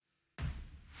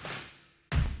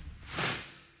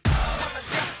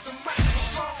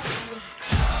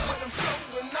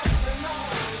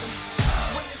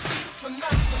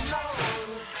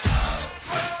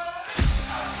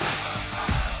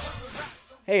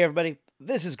Hey everybody,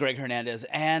 this is Greg Hernandez,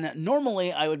 and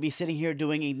normally I would be sitting here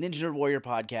doing a Ninja Nerd Warrior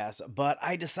podcast, but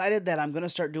I decided that I'm going to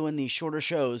start doing these shorter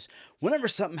shows whenever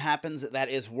something happens that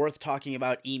is worth talking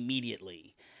about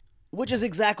immediately. Which is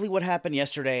exactly what happened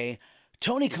yesterday.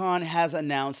 Tony Khan has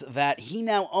announced that he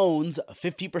now owns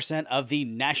 50% of the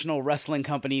national wrestling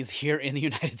companies here in the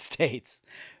United States.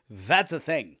 That's a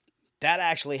thing. That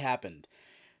actually happened.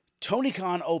 Tony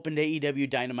Khan opened AEW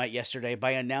Dynamite yesterday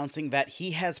by announcing that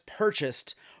he has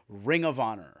purchased Ring of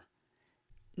Honor.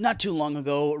 Not too long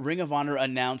ago, Ring of Honor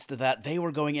announced that they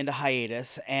were going into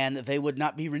hiatus and they would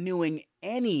not be renewing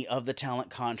any of the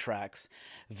talent contracts.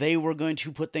 They were going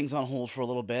to put things on hold for a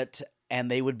little bit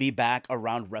and they would be back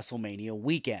around WrestleMania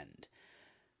weekend.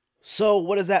 So,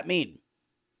 what does that mean?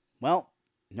 Well,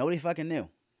 nobody fucking knew.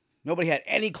 Nobody had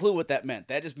any clue what that meant.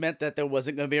 That just meant that there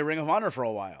wasn't going to be a Ring of Honor for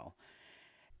a while.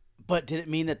 But did it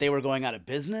mean that they were going out of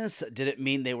business? Did it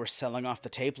mean they were selling off the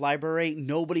tape library?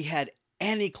 Nobody had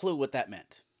any clue what that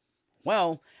meant.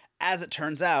 Well, as it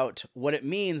turns out, what it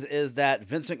means is that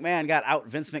Vince McMahon got out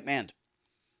Vince McMahon.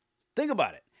 Think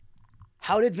about it.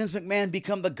 How did Vince McMahon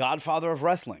become the godfather of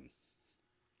wrestling?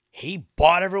 He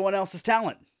bought everyone else's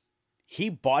talent. He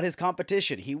bought his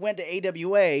competition. He went to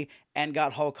AWA and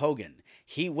got Hulk Hogan.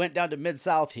 He went down to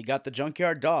Mid-South. He got the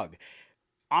Junkyard Dog.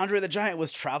 Andre the Giant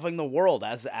was traveling the world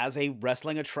as a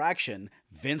wrestling attraction.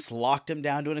 Vince locked him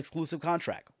down to an exclusive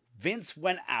contract. Vince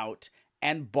went out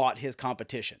and bought his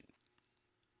competition.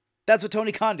 That's what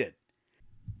Tony Khan did.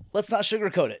 Let's not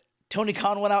sugarcoat it. Tony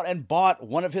Khan went out and bought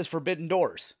one of his forbidden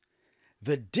doors.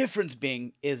 The difference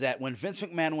being is that when Vince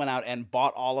McMahon went out and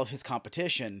bought all of his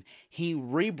competition, he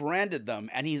rebranded them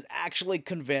and he's actually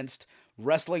convinced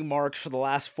wrestling marks for the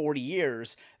last 40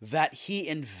 years that he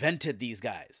invented these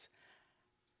guys.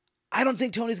 I don't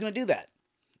think Tony's going to do that.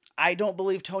 I don't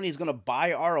believe Tony's going to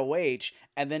buy ROH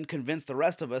and then convince the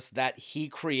rest of us that he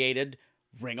created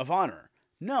Ring of Honor.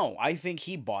 No, I think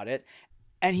he bought it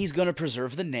and he's going to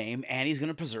preserve the name and he's going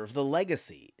to preserve the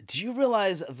legacy. Do you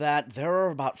realize that there are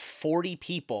about 40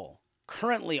 people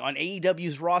currently on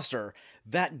AEW's roster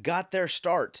that got their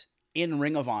start in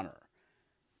Ring of Honor?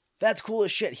 That's cool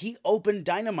as shit. He opened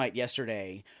Dynamite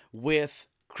yesterday with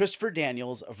Christopher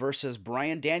Daniels versus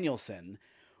Bryan Danielson.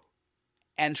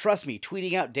 And trust me,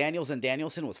 tweeting out Daniels and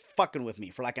Danielson was fucking with me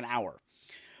for like an hour.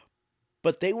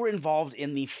 But they were involved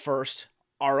in the first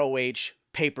ROH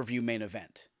pay-per-view main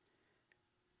event.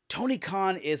 Tony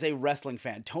Khan is a wrestling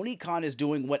fan. Tony Khan is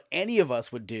doing what any of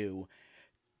us would do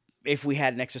if we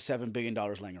had an extra $7 billion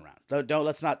laying around.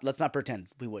 Let's not pretend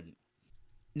we wouldn't.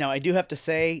 Now, I do have to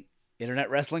say,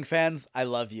 internet wrestling fans, I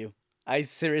love you. I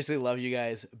seriously love you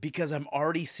guys because I'm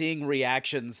already seeing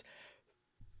reactions.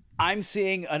 I'm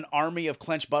seeing an army of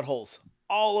clenched buttholes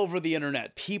all over the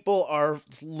internet. People are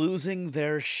losing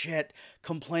their shit,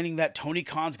 complaining that Tony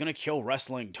Khan's gonna kill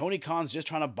wrestling. Tony Khan's just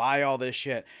trying to buy all this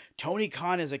shit. Tony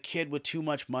Khan is a kid with too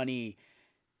much money.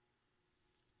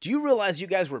 Do you realize you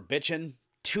guys were bitching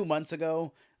 2 months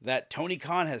ago that Tony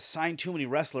Khan has signed too many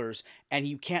wrestlers and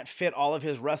you can't fit all of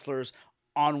his wrestlers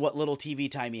on what little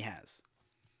TV time he has?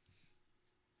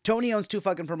 Tony owns 2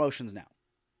 fucking promotions now.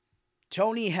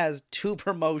 Tony has 2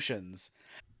 promotions.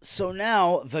 So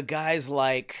now the guys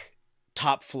like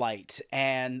Top Flight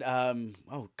and,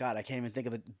 oh God, I can't even think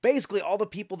of it. Basically, all the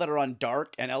people that are on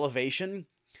Dark and Elevation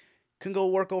can go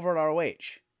work over at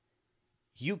ROH.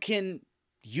 You can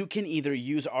either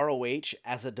use ROH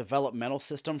as a developmental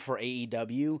system for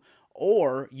AEW,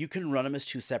 or you can run them as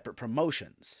 2 separate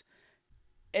promotions.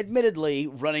 Admittedly,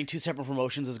 running 2 separate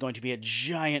promotions is going to be a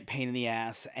giant pain in the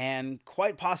ass and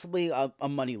quite possibly a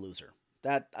money loser.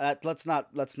 Let's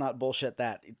not bullshit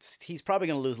that. He's probably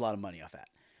going to lose a lot of money off that.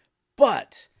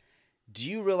 But do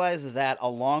you realize that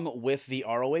along with the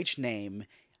ROH name,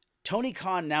 Tony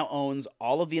Khan now owns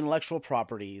all of the intellectual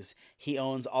properties, he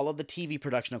owns all of the TV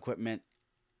production equipment,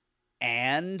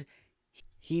 and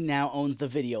he now owns the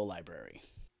video library.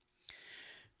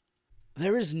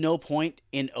 There is no point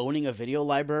in owning a video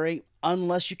library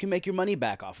unless you can make your money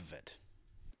back off of it.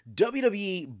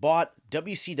 WWE bought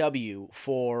WCW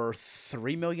for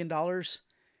 $3 million, $2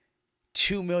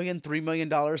 million, $3 million.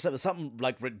 That was something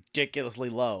like ridiculously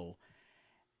low.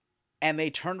 And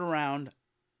they turned around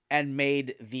and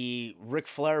made the Ric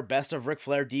Flair Best of Ric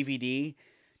Flair DVD,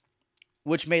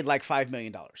 which made like $5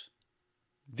 million.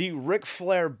 The Ric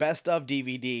Flair Best of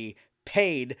DVD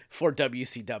paid for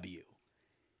WCW.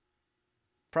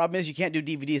 Problem is you can't do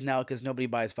DVDs now because nobody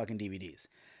buys fucking DVDs.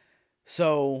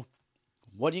 So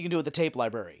what are you going to do with the tape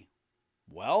library?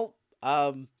 Well,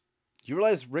 you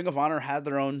realize Ring of Honor had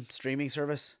their own streaming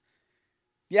service?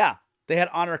 Yeah, they had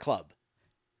Honor Club.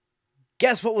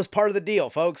 Guess what was part of the deal,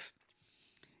 folks?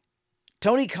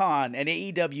 Tony Khan and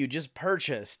AEW just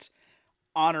purchased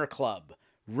Honor Club,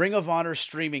 Ring of Honor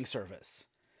streaming service.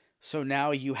 So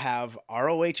now you have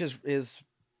ROH's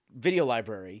video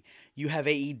library, you have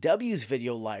AEW's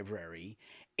video library.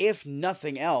 If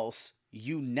nothing else,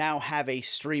 you now have a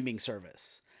streaming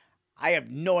service. I have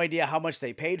no idea how much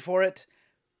they paid for it,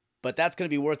 but that's going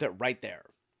to be worth it right there.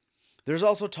 There's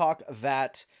also talk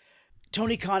that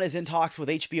Tony Khan is in talks with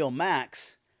HBO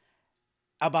Max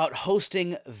about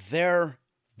hosting their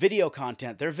video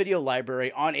content, their video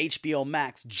library on HBO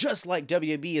Max, just like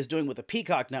WWE is doing with the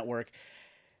Peacock network,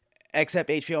 except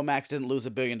HBO Max didn't lose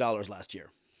 $1 billion last year.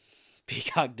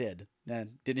 Peacock did.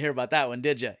 Didn't hear about that one,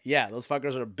 did you? Yeah, those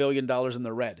fuckers are $1 billion in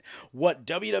the red. What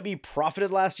WWE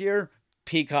profited last year,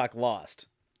 Peacock lost.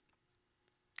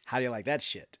 How do you like that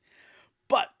shit?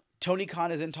 But Tony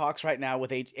Khan is in talks right now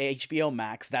with HBO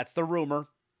Max. That's the rumor.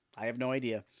 I have no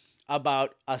idea.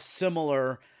 About a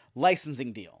similar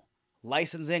licensing deal.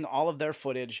 Licensing all of their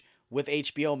footage with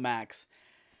HBO Max.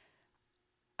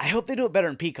 I hope they do it better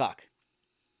in Peacock.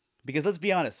 Because let's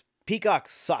be honest, Peacock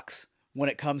sucks when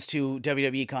it comes to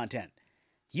WWE content.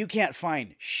 You can't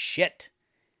find shit.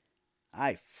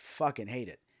 I fucking hate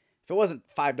it. If it wasn't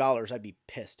 $5, I'd be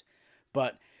pissed.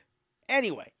 But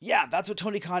anyway, yeah, that's what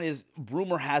Tony Khan is.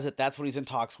 Rumor has it that's what he's in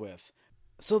talks with.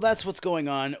 So that's what's going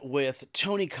on with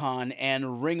Tony Khan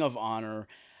and Ring of Honor.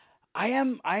 I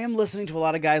am listening to a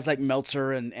lot of guys like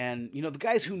Meltzer and you know, the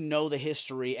guys who know the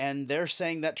history, and they're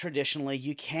saying that traditionally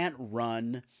you can't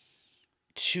run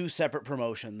two separate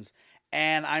promotions.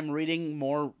 And I'm reading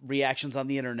more reactions on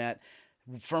the internet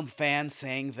from fans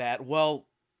saying that, well,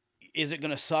 is it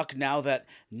going to suck now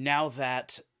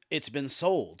that it's been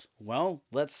sold? Well,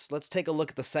 let's take a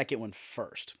look at the second one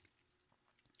first.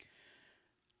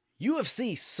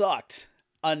 UFC sucked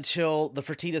until the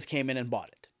Fertittas came in and bought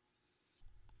it.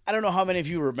 I don't know how many of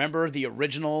you remember the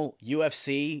original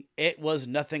UFC. It was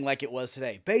nothing like it was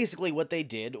today. Basically, what they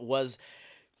did was,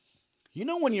 you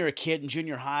know, when you're a kid in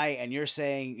junior high and you're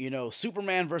saying, you know,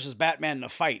 Superman versus Batman in a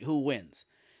fight, who wins?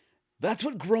 That's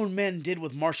what grown men did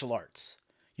with martial arts.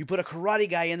 You put a karate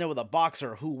guy in there with a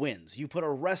boxer, who wins? You put a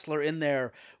wrestler in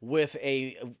there with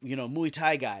a, you know, Muay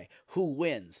Thai guy, who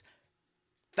wins?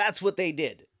 That's what they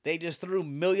did. They just threw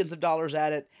millions of dollars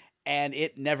at it, and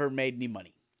it never made any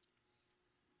money.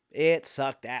 It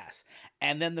sucked ass.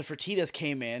 And then the Fertittas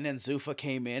came in, and Zuffa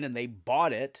came in, and they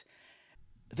bought it.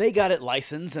 They got it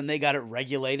licensed, and they got it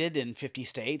regulated in 50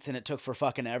 states, and it took for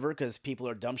fucking ever, because people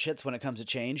are dumb shits when it comes to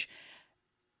change.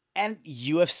 And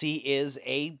UFC is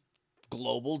a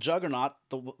global juggernaut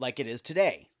like it is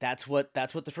today. That's what the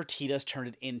Fertittas turned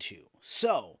it into.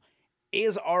 So,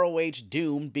 is ROH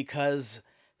doomed because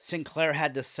Sinclair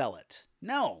had to sell it?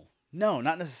 No,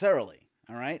 not necessarily.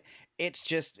 All right. It's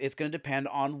going to depend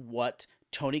on what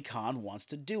Tony Khan wants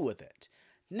to do with it.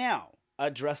 Now,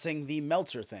 addressing the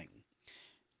Meltzer thing.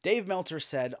 Dave Meltzer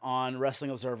said on Wrestling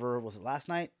Observer, was it last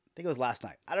night? I think it was last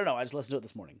night. I don't know. I just listened to it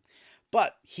this morning.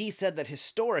 But he said that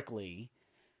historically,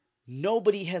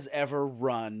 nobody has ever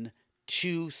run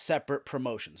two separate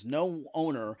promotions. No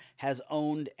owner has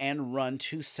owned and run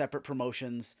two separate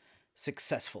promotions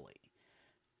successfully.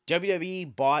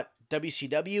 WWE bought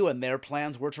WCW, and their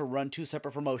plans were to run two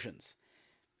separate promotions.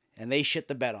 And they shit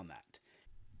the bed on that.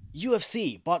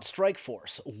 UFC bought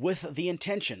Strikeforce with the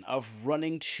intention of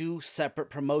running two separate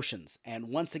promotions. And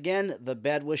once again, the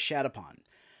bed was shat upon.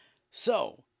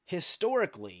 So,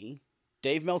 historically,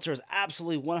 Dave Meltzer is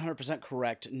absolutely 100%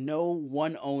 correct. No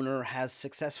one owner has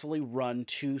successfully run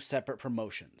two separate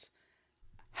promotions.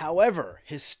 However,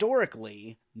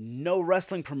 historically, no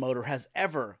wrestling promoter has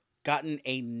ever gotten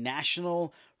a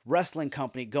national wrestling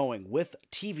company going with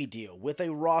TV deal, with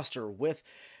a roster,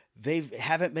 they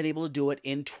haven't been able to do it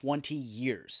in 20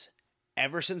 years.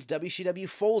 Ever since WCW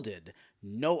folded,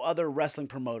 no other wrestling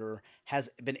promoter has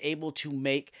been able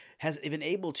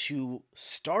to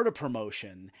start a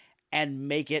promotion and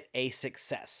make it a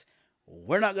success.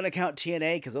 We're not going to count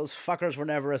TNA because those fuckers were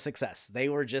never a success. They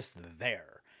were just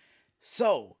there.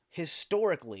 So,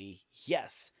 historically,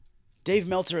 yes, Dave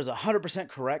Meltzer is 100%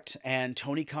 correct, and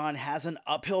Tony Khan has an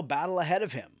uphill battle ahead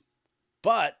of him.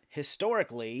 But,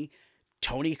 historically,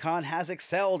 Tony Khan has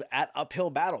excelled at uphill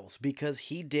battles because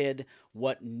he did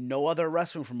what no other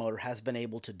wrestling promoter has been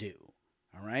able to do.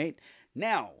 All right?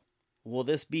 Now, will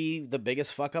this be the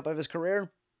biggest fuck up of his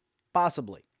career?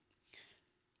 Possibly.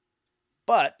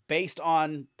 But, based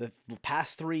on the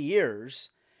past 3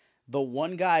 years, the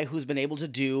one guy who's been able to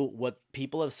do what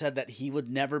people have said that he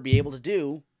would never be able to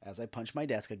do, as I punch my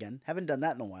desk again, haven't done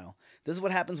that in a while. This is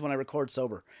what happens when I record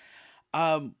sober.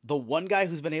 The one guy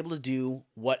who's been able to do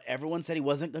what everyone said he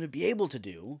wasn't going to be able to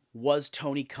do was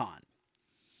Tony Khan.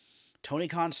 Tony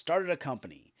Khan started a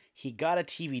company. He got a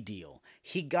TV deal.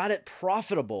 He got it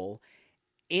profitable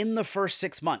in the first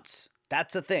 6 months.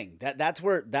 That's the thing. That's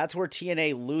where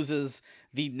TNA loses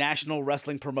the national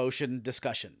wrestling promotion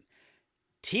discussion.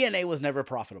 TNA was never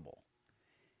profitable.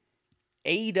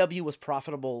 AEW was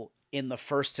profitable in the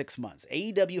first 6 months.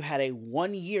 AEW had a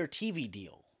 1-year TV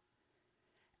deal.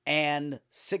 And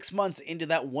 6 months into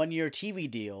that 1-year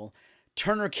TV deal,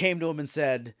 Turner came to him and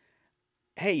said,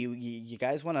 hey, you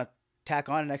guys want to tack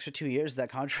on an extra 2 years to that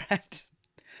contract?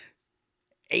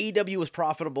 AEW was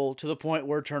profitable to the point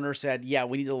where Turner said, yeah,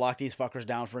 we need to lock these fuckers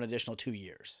down for an additional 2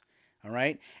 years. All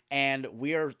right? And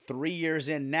we are 3 years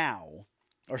in now,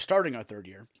 or starting our third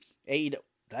year. Did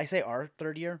I say our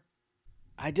third year?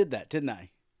 I did that, didn't I?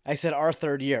 I said our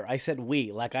third year. I said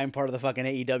we, like I'm part of the fucking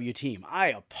AEW team. I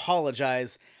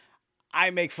apologize. I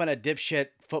make fun of dipshit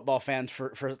football fans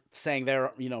for saying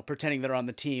they're, pretending they're on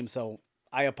the team, so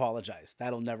I apologize.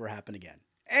 That'll never happen again.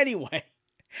 Anyway,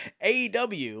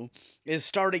 AEW is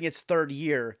starting its third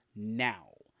year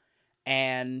now,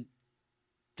 and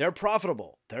they're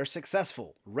profitable. They're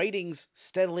successful. Ratings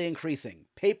steadily increasing.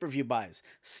 Pay-per-view buys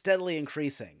steadily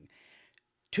increasing,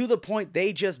 to the point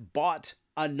they just bought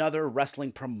another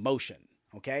wrestling promotion.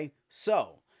 Okay?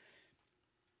 So,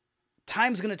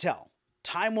 time's going to tell.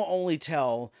 Time will only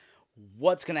tell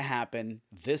what's going to happen.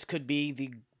 This could be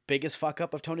the biggest fuck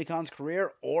up of Tony Khan's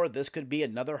career, or this could be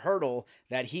another hurdle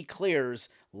that he clears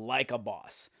like a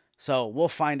boss. So we'll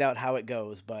find out how it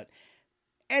goes. But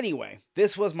anyway,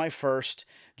 this was my first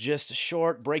just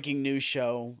short breaking news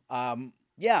show.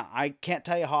 I can't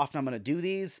tell you how often I'm going to do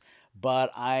these,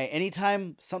 but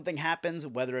anytime something happens,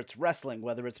 whether it's wrestling,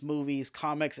 whether it's movies,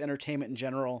 comics, entertainment in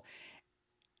general,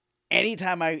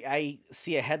 anytime I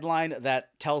see a headline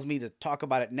that tells me to talk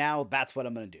about it now, that's what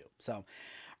I'm going to do. So,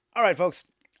 all right, folks,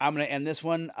 I'm going to end this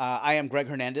one. I am Greg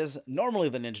Hernandez, normally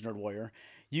the Ninja Nerd Warrior.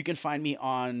 You can find me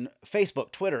on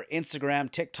Facebook, Twitter,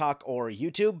 Instagram, TikTok, or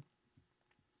YouTube.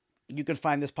 You can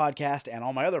find this podcast and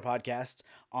all my other podcasts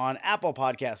on Apple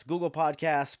Podcasts, Google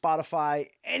Podcasts, Spotify,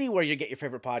 anywhere you get your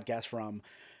favorite podcast from,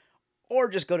 or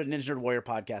just go to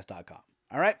ninjanerdwarriorpodcast.com.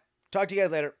 All right? Talk to you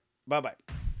guys later.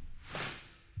 Bye-bye.